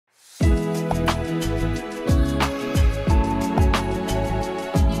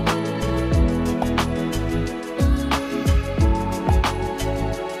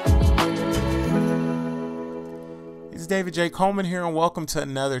David J. Coleman here, and welcome to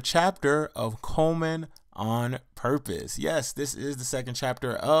another chapter of Coleman On Purpose. Yes, this is the second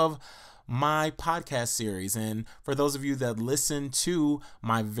chapter of my podcast series. And for those of you that listened to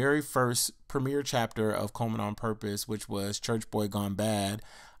my very first premiere chapter of Coleman On Purpose, which was Church Boy Gone Bad,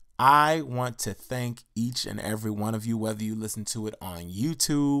 I want to thank each and every one of you, whether you listen to it on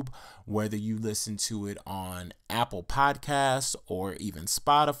YouTube, whether you listen to it on Apple Podcasts or even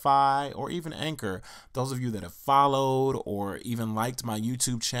Spotify or even Anchor. Those of you that have followed or even liked my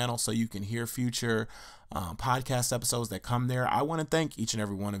YouTube channel so you can hear future podcast episodes that come there. I want to thank each and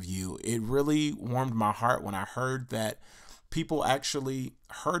every one of you. It really warmed my heart when I heard that people actually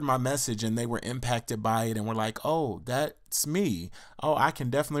heard my message and they were impacted by it and were like, oh, that's me. Oh, I can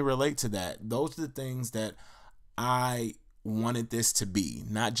definitely relate to that. Those are the things that I wanted this to be,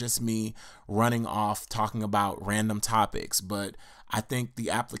 not just me running off talking about random topics, but I think the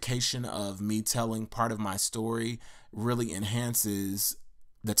application of me telling part of my story really enhances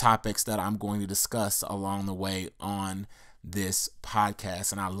the topics that I'm going to discuss along the way on this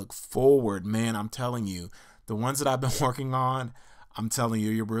podcast. And I look forward, man, I'm telling you, the ones that I've been working on, I'm telling you,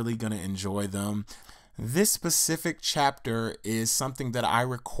 you're really going to enjoy them. This specific chapter is something that I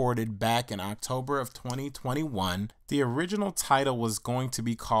recorded back in October of 2021. The original title was going to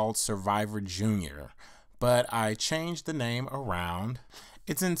be called Survivor Junior, but I changed the name around.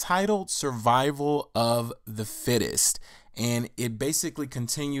 It's entitled Survival of the Fittest, and it basically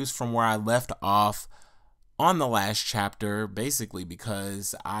continues from where I left off on the last chapter, basically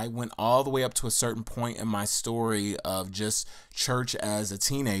because I went all the way up to a certain point in my story of just church as a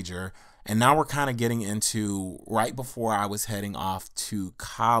teenager. And now we're kind of getting into right before I was heading off to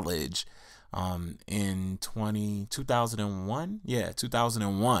college in 2001. Yeah,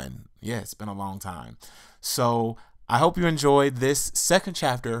 2001. Yeah, it's been a long time. So I hope you enjoyed this second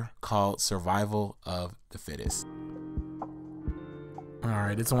chapter called Survival of the Fittest. All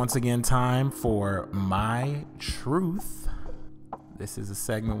right, it's once again time for My Truth. This is a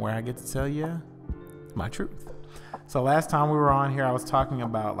segment where I get to tell you my truth. So last time we were on here, I was talking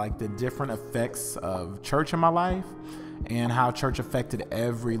about like the different effects of church in my life and how church affected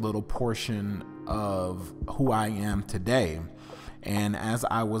every little portion of who I am today. And as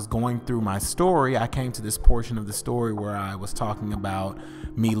I was going through my story, I came to this portion of the story where I was talking about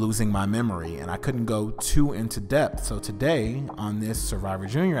me losing my memory, and I couldn't go too into depth. So today on this Survivor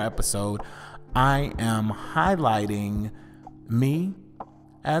Junior episode, I am highlighting me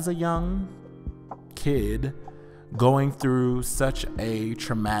as a young kid going through such a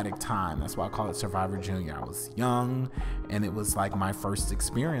traumatic time. That's why I call it Survivor Junior. I was young and it was like my first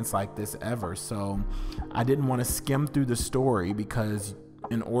experience like this ever. So I didn't want to skim through the story because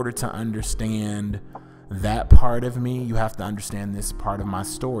in order to understand that part of me, you have to understand this part of my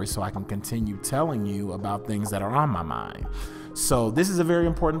story so I can continue telling you about things that are on my mind. So this is a very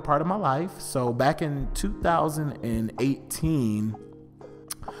important part of my life. So back in 2018,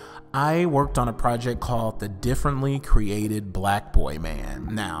 I worked on a project called The Differently Created Black Boy Man.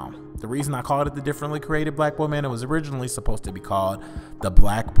 Now, the reason I called it The Differently Created Black Boy Man, it was originally supposed to be called The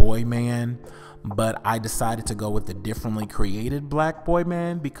Black Boy Man, but I decided to go with The Differently Created Black Boy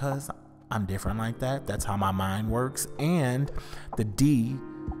Man because I'm different like that. That's how my mind works. And the D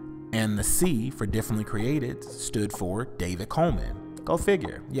and the C for Differently Created stood for David Coleman. Go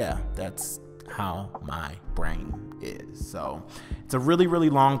figure. Yeah, that's how my brain is. So it's a really, really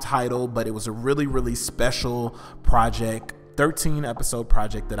long title, but it was a really, really special project, 13 episode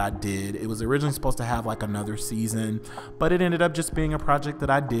project that I did. It was originally supposed to have like another season, but it ended up just being a project that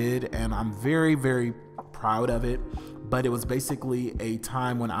I did, and I'm very, very proud of it. But it was basically a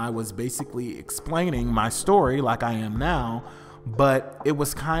time when I was basically explaining my story like I am now, but it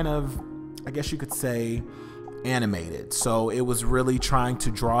was kind of, I guess you could say, animated. So it was really trying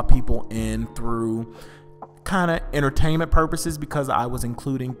to draw people in through kind of entertainment purposes because I was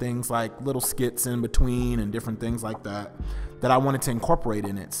including things like little skits in between and different things like that I wanted to incorporate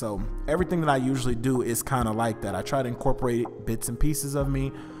in it. So everything that I usually do is kind of like that. I try to incorporate bits and pieces of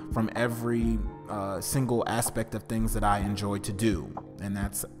me from every single aspect of things that I enjoy to do. And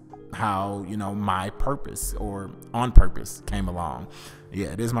that's how, my purpose or On Purpose came along. Yeah,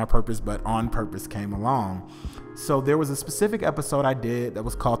 it is my purpose, but On Purpose came along. So there was a specific episode I did that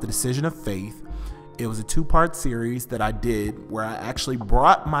was called The Decision of Faith. It was a 2-part series that I did where I actually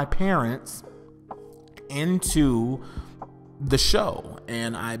brought my parents into the show,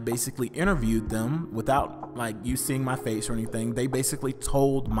 and I basically interviewed them without without like you seeing my face or anything, they basically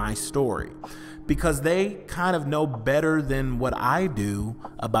told my story because they kind of know better than what I do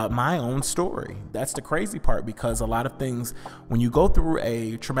about my own story. That's the crazy part, because a lot of things, when you go through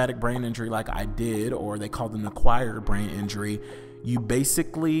a traumatic brain injury like I did, or they call it an acquired brain injury, you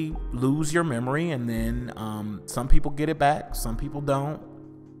basically lose your memory, and then some people get it back, some people don't.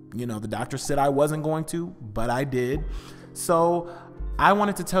 You know, the doctor said I wasn't going to, but I did. So I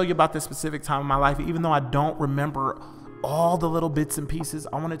wanted to tell you about this specific time in my life, even though I don't remember all the little bits and pieces.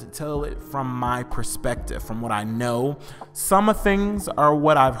 I wanted to tell it from my perspective, from what I know. Some of things are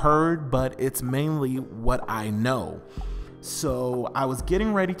what I've heard, but it's mainly what I know. So I was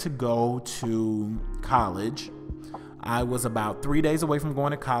getting ready to go to college. I was about 3 days away from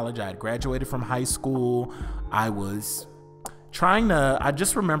going to college. I had graduated from high school. I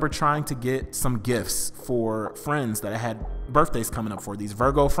just remember trying to get some gifts for friends that I had birthdays coming up for, these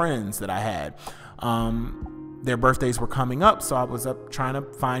Virgo friends that I had. Their birthdays were coming up, so I was up trying to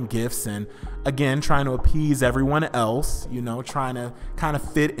find gifts, and again, trying to appease everyone else, you know, trying to kind of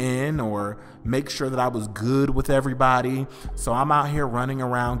fit in or make sure that I was good with everybody. So I'm out here running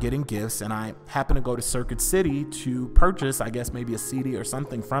around getting gifts, and I happen to go to Circuit City to purchase, I guess, maybe a CD or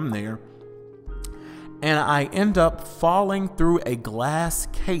something from there. And I end up falling through a glass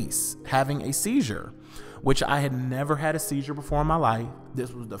case, having a seizure, which I had never had a seizure before in my life.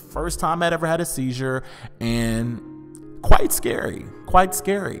 This was the first time I'd ever had a seizure, and quite scary, quite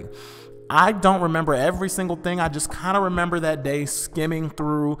scary. I don't remember every single thing. I just kind of remember that day skimming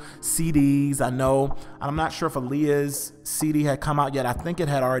through CDs. I'm not sure if Aaliyah's CD had come out yet. I think it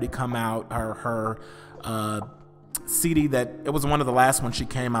had already come out, her CD that it was one of the last ones she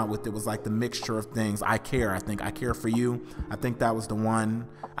came out with. It was like the mixture of things. I Care For You. I think that was the one.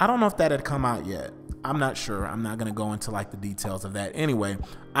 I don't know if that had come out yet. I'm not sure. I'm not going to go into like the details of that. Anyway,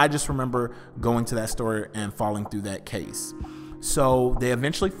 I just remember going to that store and falling through that case. So they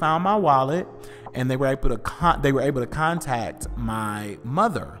eventually found my wallet, and they were able to contact my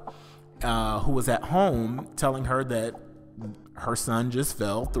mother, who was at home, telling her that her son just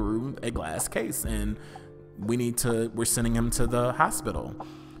fell through a glass case, and we're sending him to the hospital.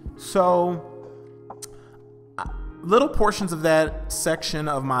 So little portions of that section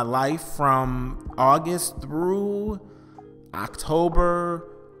of my life from August through October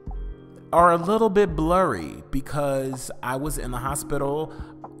are a little bit blurry, because I was in the hospital,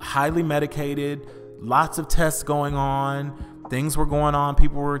 highly medicated, lots of tests going on, things were going on,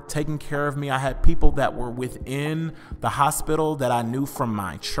 people were taking care of me. I had people that were within the hospital that I knew from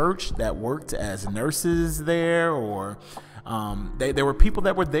my church that worked as nurses there, or there were people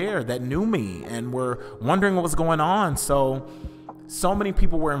that were there that knew me and were wondering what was going on. So many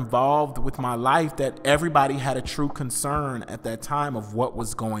people were involved with my life that everybody had a true concern at that time of what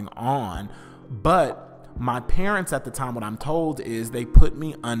was going on. But my parents at the time, what I'm told is they put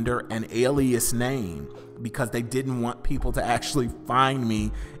me under an alias name because they didn't want people to actually find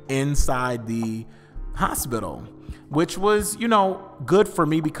me inside the hospital, which was, you know, good for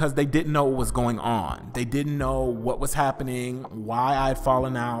me because they didn't know what was going on. They didn't know what was happening, why I'd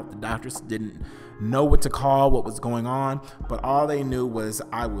fallen out. The doctors didn't know what to call, what was going on, but all they knew was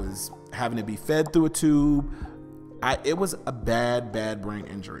I was having to be fed through a tube. It was a bad brain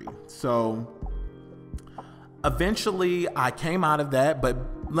injury. So eventually I came out of that, but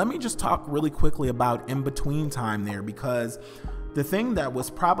let me just talk really quickly about in between time there, because the thing that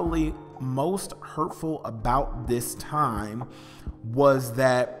was probably most hurtful about this time was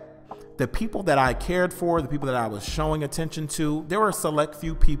that the people that I cared for, the people that I was showing attention to, there were a select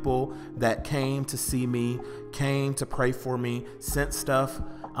few people that came to see me, came to pray for me, sent stuff.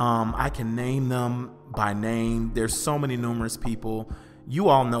 I can name them by name. There's so many numerous people. You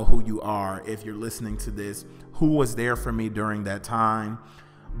all know who you are if you're listening to this, who was there for me during that time.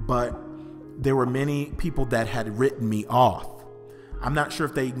 But there were many people that had written me off. I'm not sure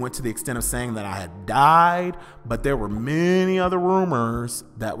if they went to the extent of saying that I had died, but there were many other rumors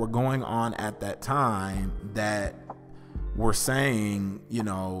that were going on at that time that were saying, you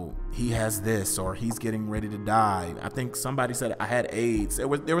know, he has this or he's getting ready to die. I think somebody said I had AIDS. There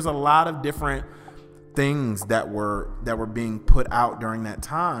was a lot of different things that were being put out during that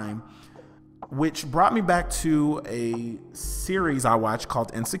time, which brought me back to a series I watched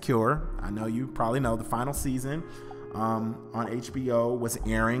called Insecure. I know you probably know the final season on HBO was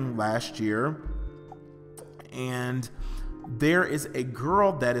airing last year. And there is a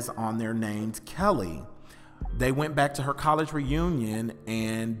girl that is on there named Kelly. They went back to her college reunion,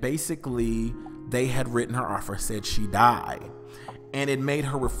 and basically they had written her off or said she died. And it made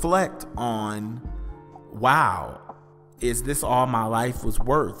her reflect on, wow, is this all my life was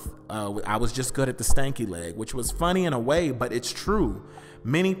worth? I was just good at the stanky leg, which was funny in a way, but it's true.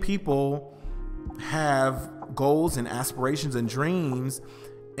 Many people have goals and aspirations and dreams,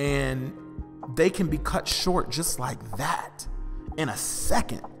 and they can be cut short just like that. In a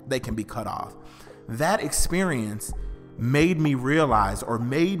second, they can be cut off. That experience made me realize, or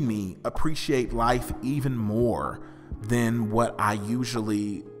made me appreciate life even more than what I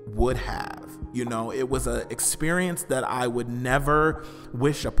usually would have. You know, it was an experience that I would never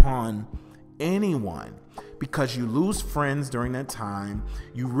wish upon anyone, because you lose friends during that time.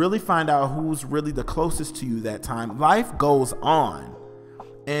 You really find out who's really the closest to you that time. Life goes on.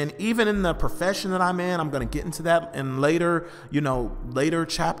 And even in the profession that I'm in, I'm going to get into that in later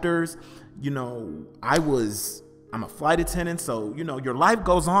chapters. I'm a flight attendant. So, your life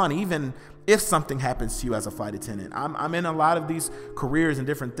goes on even if something happens to you as a flight attendant. I'm in a lot of these careers and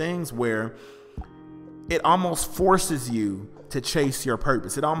different things where it almost forces you to chase your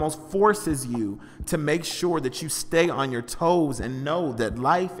purpose. It almost forces you to make sure that you stay on your toes and know that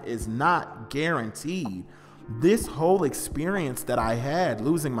life is not guaranteed. This whole experience that I had,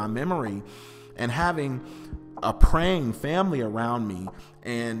 losing my memory and having a praying family around me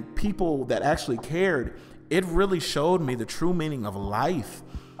and people that actually cared, it really showed me the true meaning of life.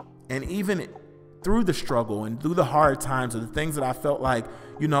 And even through the struggle and through the hard times, or the things that I felt like,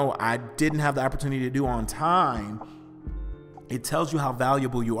 I didn't have the opportunity to do on time, it tells you how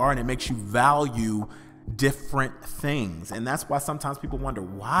valuable you are, and it makes you value different things. And that's why sometimes people wonder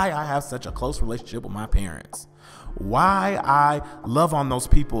why I have such a close relationship with my parents, why I love on those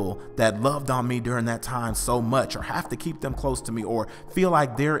people that loved on me during that time so much, or have to keep them close to me, or feel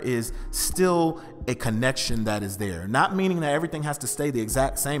like there is still a connection that is there. Not meaning that everything has to stay the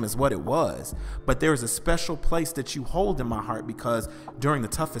exact same as what it was, but there is a special place that you hold in my heart, because during the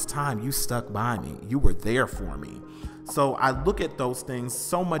toughest time, you stuck by me. You were there for me. So I look at those things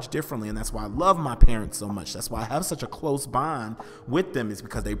so much differently, and that's why I love my parents so much. That's why I have such a close bond with them, is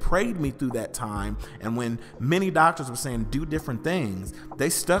because they prayed me through that time. And when many doctors were saying do different things, they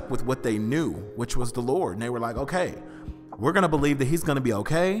stuck with what they knew, which was the Lord. And they were like, okay, we're going to believe that he's going to be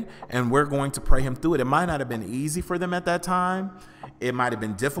okay, and we're going to pray him through it. It might not have been easy for them at that time. It might have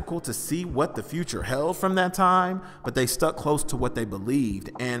been difficult to see what the future held from that time, but they stuck close to what they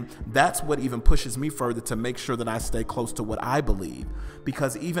believed. And that's what even pushes me further to make sure that I stay close to what I believe.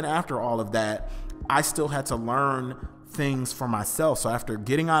 Because even after all of that, I still had to learn things for myself. So after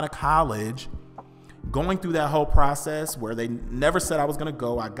getting out of college, going through that whole process where they never said I was going to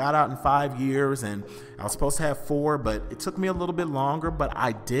go, I got out in 5 years, and I was supposed to have 4, but it took me a little bit longer, but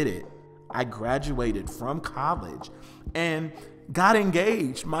I did it. I graduated from college and got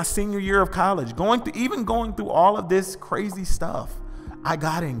engaged my senior year of college. Going through all of this crazy stuff, I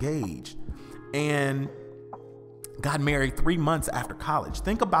got engaged and got married 3 months after college.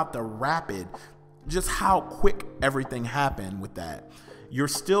 Think about just how quick everything happened with that. You're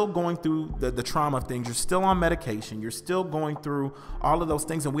still going through the trauma of things. You're still on medication. You're still going through all of those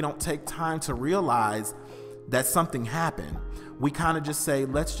things, and we don't take time to realize that something happened. We kind of just say,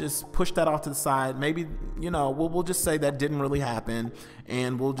 let's just push that off to the side. Maybe, we'll just say that didn't really happen,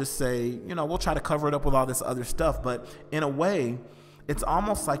 and we'll just say, we'll try to cover it up with all this other stuff. But in a way, it's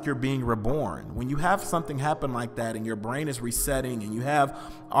almost like you're being reborn. When you have something happen like that, and your brain is resetting, and you have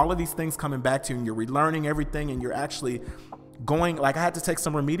all of these things coming back to you, and you're relearning everything, and you're actually I had to take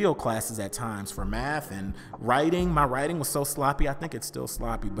some remedial classes at times for math and writing. My writing was so sloppy. I think it's still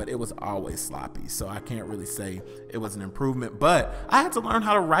sloppy, but it was always sloppy. So I can't really say it was an improvement, but I had to learn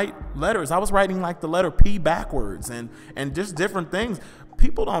how to write letters. I was writing like the letter P backwards and just different things.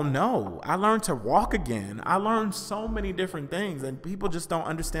 People don't know. I learned to walk again. I learned so many different things, and people just don't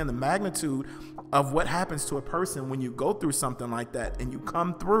understand the magnitude of what happens to a person when you go through something like that and you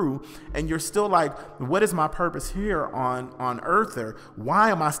come through and you're still like, what is my purpose here on earth? Or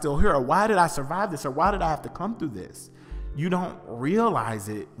why am I still here? Or why did I survive this? Or why did I have to come through this? You don't realize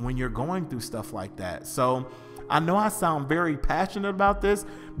it when you're going through stuff like that. So I know I sound very passionate about this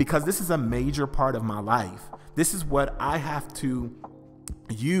because this is a major part of my life. This is what I have to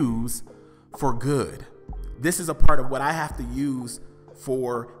use for good. This is a part of what I have to use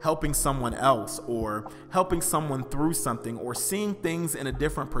for helping someone else, or helping someone through something, or seeing things in a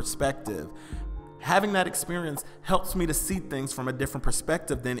different perspective. Having that experience helps me to see things from a different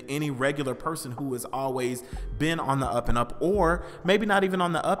perspective than any regular person who has always been on the up and up, or maybe not even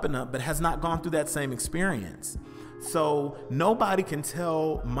on the up and up, but has not gone through that same experience. So nobody can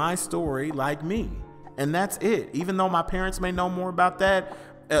tell my story like me. And that's it. Even though my parents may know more about that,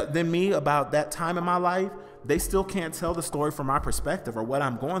 than me about that time in my life, they still can't tell the story from my perspective or what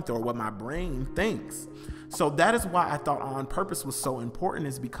I'm going through or what my brain thinks. So that is why I thought On Purpose was so important,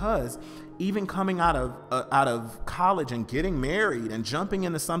 is because even coming out of college and getting married and jumping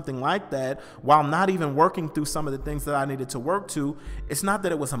into something like that while not even working through some of the things that I needed to work to, it's not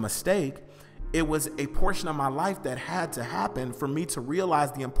that it was a mistake. It was a portion of my life that had to happen for me to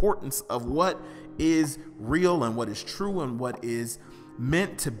realize the importance of what is real and what is true and what is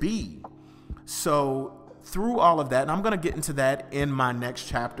meant to be. So through all of that, and I'm going to get into that in my next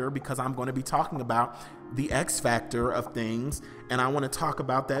chapter, because I'm going to be talking about the X factor of things. And I want to talk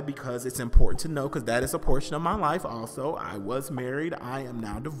about that because it's important to know, because that is a portion of my life also. I was married. I am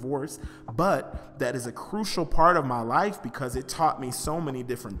now divorced. But that is a crucial part of my life because it taught me so many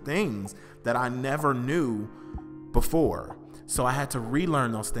different things that I never knew before. So I had to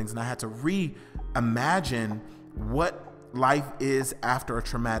relearn those things, and I had to reimagine what life is after a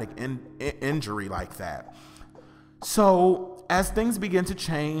traumatic injury like that. So as things begin to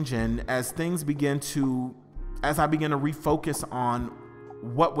change, and as I begin to refocus on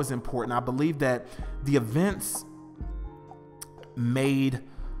what was important, I believe that the events made,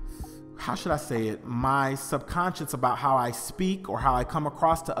 how should I say it, my subconscious about how I speak or how I come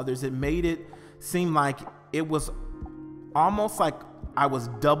across to others, it made it seem like it was almost like I was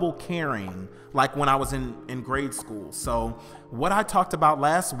double caring, like when I was in grade school. So what I talked about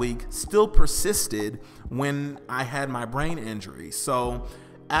last week still persisted when I had my brain injury. So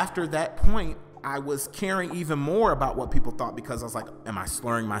after that point, I was caring even more about what people thought, because I was like, am I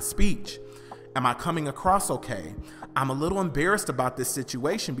slurring my speech? Am I coming across okay? I'm a little embarrassed about this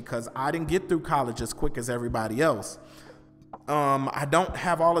situation because I didn't get through college as quick as everybody else. I don't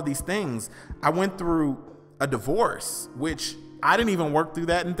have all of these things. I went through a divorce, which I didn't even work through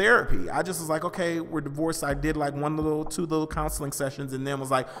that in therapy. I just was like, okay, we're divorced. I did like two little counseling sessions, and then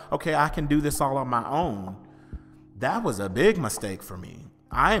was like, okay, I can do this all on my own. That was a big mistake for me.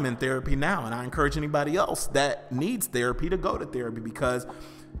 I am in therapy now, and I encourage anybody else that needs therapy to go to therapy, because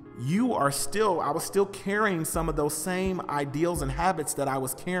I was still carrying some of those same ideals and habits that I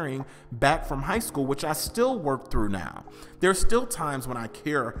was carrying back from high school, which I still work through now. There's still times when I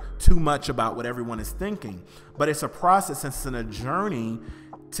care too much about what everyone is thinking, but it's a process, it's a journey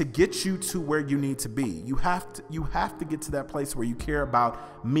to get you to where you need to be. You have to get to that place where you care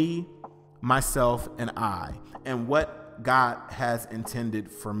about me, myself, and I, and what God has intended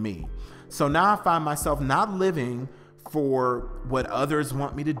for me. So now I find myself not living for what others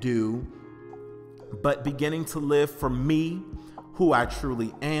want me to do, but beginning to live for me, who I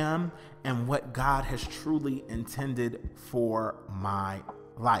truly am, and what God has truly intended for my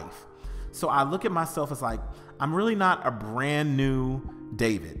life. So I look at myself as like, I'm really not a brand new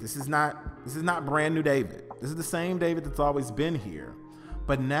David. This is not brand new David. This is the same David that's always been here.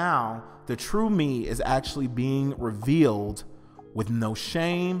 But now the true me is actually being revealed with no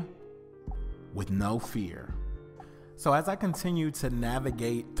shame, with no fear. So as I continue to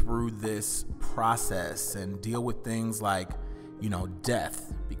navigate through this process and deal with things like,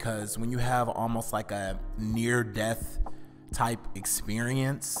 death, because when you have almost like a near-death type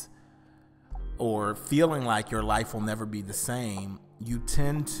experience, or feeling like your life will never be the same, you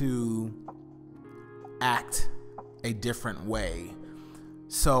tend to act a different way.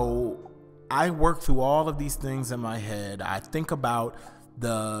 So I work through all of these things in my head. I think about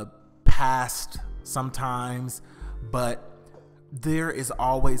the past sometimes, but there is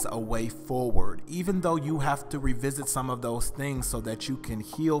always a way forward. Even though you have to revisit some of those things so that you can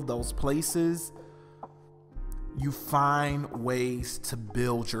heal those places, you find ways to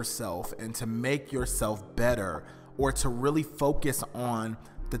build yourself and to make yourself better, or to really focus on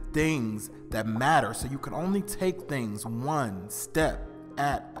the things that matter. So you can only take things one step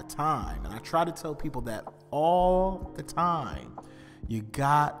at a time. And I try to tell people that all the time. You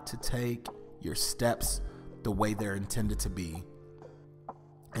got to take your steps the way they're intended to be,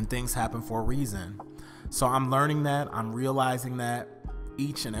 and things happen for a reason. So I'm learning that, I'm realizing that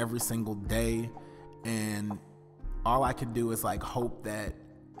each and every single day, and all I can do is like hope that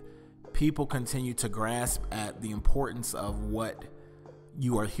people continue to grasp at the importance of what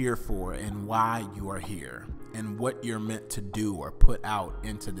you are here for and why you are here and what you're meant to do or put out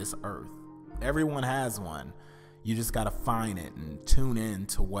into this earth. Everyone has one. You just got to find it and tune in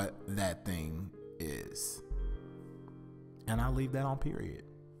to what that thing is. And I'll leave that on period.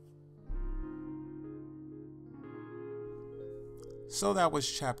 So that was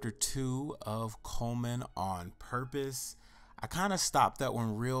chapter 2 of Coleman On Purpose. I kind of stopped that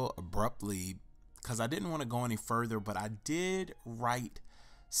one real abruptly because I didn't want to go any further, but I did write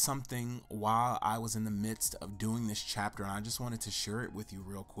something while I was in the midst of doing this chapter, and I just wanted to share it with you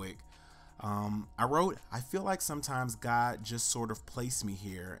real quick. I wrote, I feel like sometimes God just sort of placed me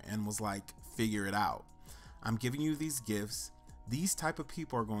here and was like, figure it out. I'm giving you these gifts. These type of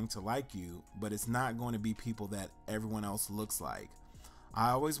people are going to like you, but it's not going to be people that everyone else looks like.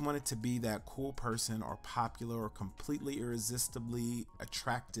 I always wanted to be that cool person or popular or completely irresistibly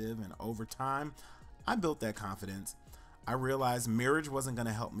attractive, and over time, I built that confidence. I realized marriage wasn't going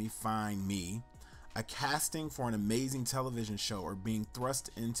to help me find me. A casting for an amazing television show or being thrust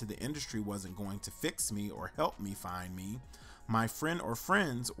into the industry wasn't going to fix me or help me find me. My friend or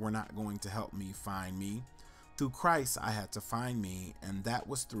friends were not going to help me find me. Through Christ, I had to find me, and that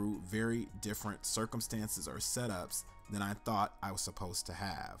was through very different circumstances or setups than I thought I was supposed to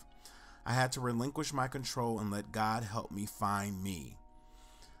have. I had to relinquish my control and let God help me find me.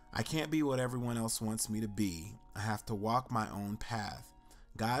 I can't be what everyone else wants me to be. I have to walk my own path.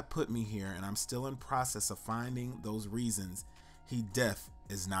 God put me here, and I'm still in process of finding those reasons He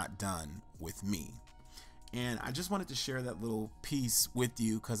is not done with me. And I just wanted to share that little piece with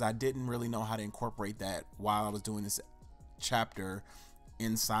you because I didn't really know how to incorporate that while I was doing this chapter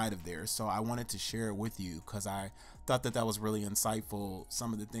inside of there. So I wanted to share it with you because I thought that was really insightful,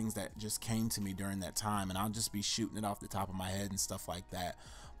 some of the things that just came to me during that time, and I'll just be shooting it off the top of my head and stuff like that.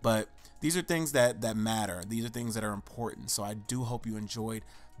 But these are things that matter. These are things that are important. So I do hope you enjoyed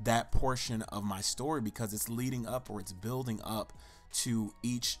that portion of my story because it's leading up, or it's building up to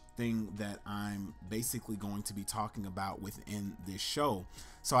each thing that I'm basically going to be talking about within this show.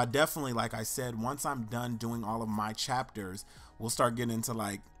 So I definitely, like I said, once I'm done doing all of my chapters, we'll start getting into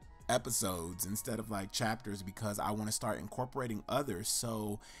like episodes instead of like chapters, because I want to start incorporating others.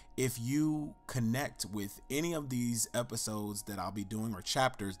 So if you connect with any of these episodes that I'll be doing or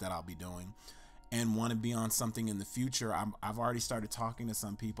chapters that I'll be doing and want to be on something in the future, I've already started talking to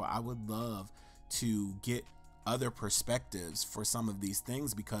some people. I would love to get other perspectives for some of these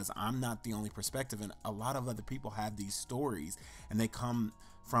things because I'm not the only perspective, and a lot of other people have these stories and they come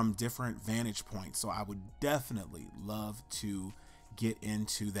from different vantage points. So I would definitely love to get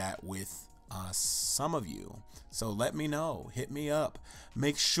into that with some of you. So let me know, hit me up.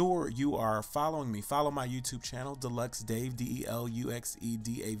 Make sure you are following me. Follow my YouTube channel, Deluxe Dave,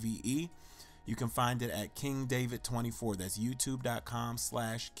 DeluxeDave. You can find it at King David 24. That's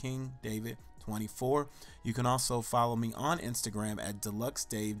youtube.com/King David 24. You can also follow me on Instagram at Deluxe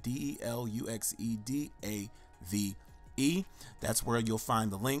Dave, DeluxeDave. That's where you'll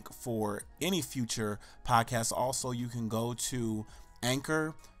find the link for any future podcasts. Also, you can go to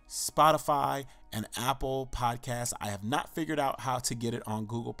Anchor, Spotify, and Apple Podcasts. I have not figured out how to get it on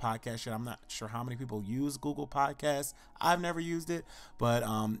Google Podcasts yet. I'm not sure how many people use Google Podcasts. I've never used it, but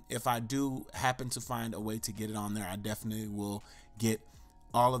if I do happen to find a way to get it on there, I definitely will get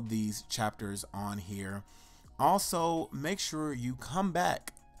all of these chapters on here. Also, make sure you come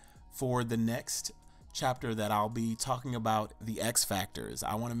back for the next chapter that I'll be talking about, the X Factors.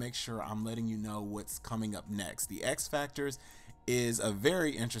 I want to make sure I'm letting you know what's coming up next. The X Factors is a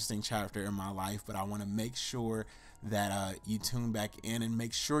very interesting chapter in my life, but I want to make sure that you tune back in and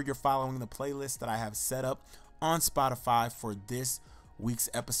make sure you're following the playlist that I have set up on Spotify for this week's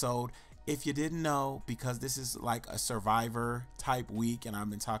episode. If you didn't know, because this is like a survivor type week and I've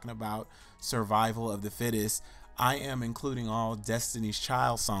been talking about survival of the fittest, I am including all Destiny's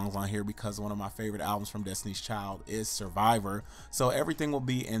Child songs on here because one of my favorite albums from Destiny's Child is Survivor. So everything will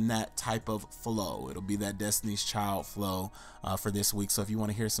be in that type of flow. It'll be that Destiny's Child flow for this week. So if you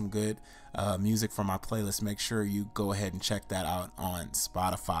want to hear some good music from my playlist, make sure you go ahead and check that out on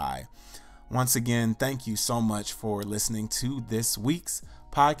Spotify. Once again, thank you so much for listening to this week's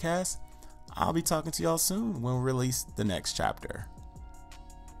podcast. I'll be talking to y'all soon when we release the next chapter.